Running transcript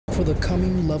For the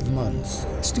coming love month,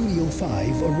 Studio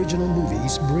 5 Original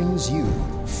Movies brings you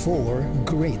 4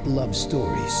 great love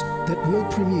stories that will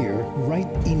premiere right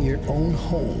in your own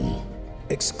home,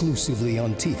 exclusively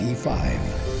on TV5.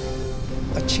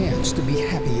 A chance to be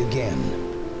happy again.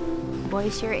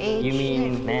 Boys your age? You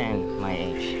mean men my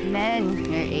age? Men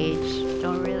your age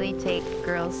don't really take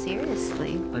girls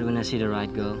seriously. But when I see the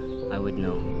right girl, I would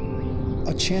know.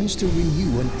 A chance to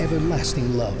renew an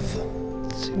everlasting love.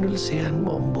 Sinulsihan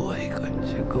mo ang buhay ko.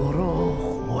 Siguro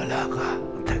kung wala ka,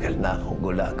 tagal na akong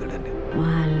gula-gulan.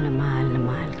 Mahal na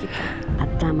mahal kita.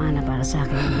 At tama na para sa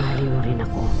akin, mahalin mo rin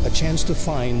ako. A chance to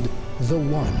find the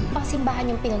one. Pang simbahan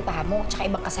yung pinuntahan mo,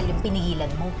 tsaka ibang kasal yung pinigilan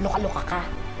mo. Luka-luka ka.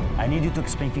 I need you to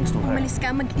explain things to her. Umalis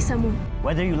ka, mag-isa mo.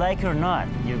 Whether you like her or not,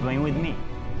 you're going with me.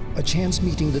 A chance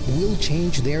meeting that will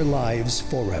change their lives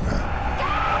forever.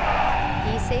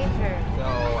 He saved her.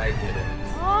 No, I didn't.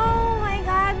 Oh my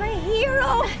God, my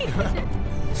hero!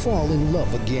 Fall in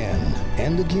love again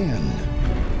and again.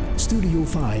 Studio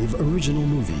 5 Original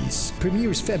Movies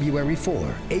premieres February 4,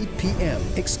 8 p.m.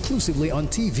 exclusively on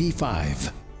TV5.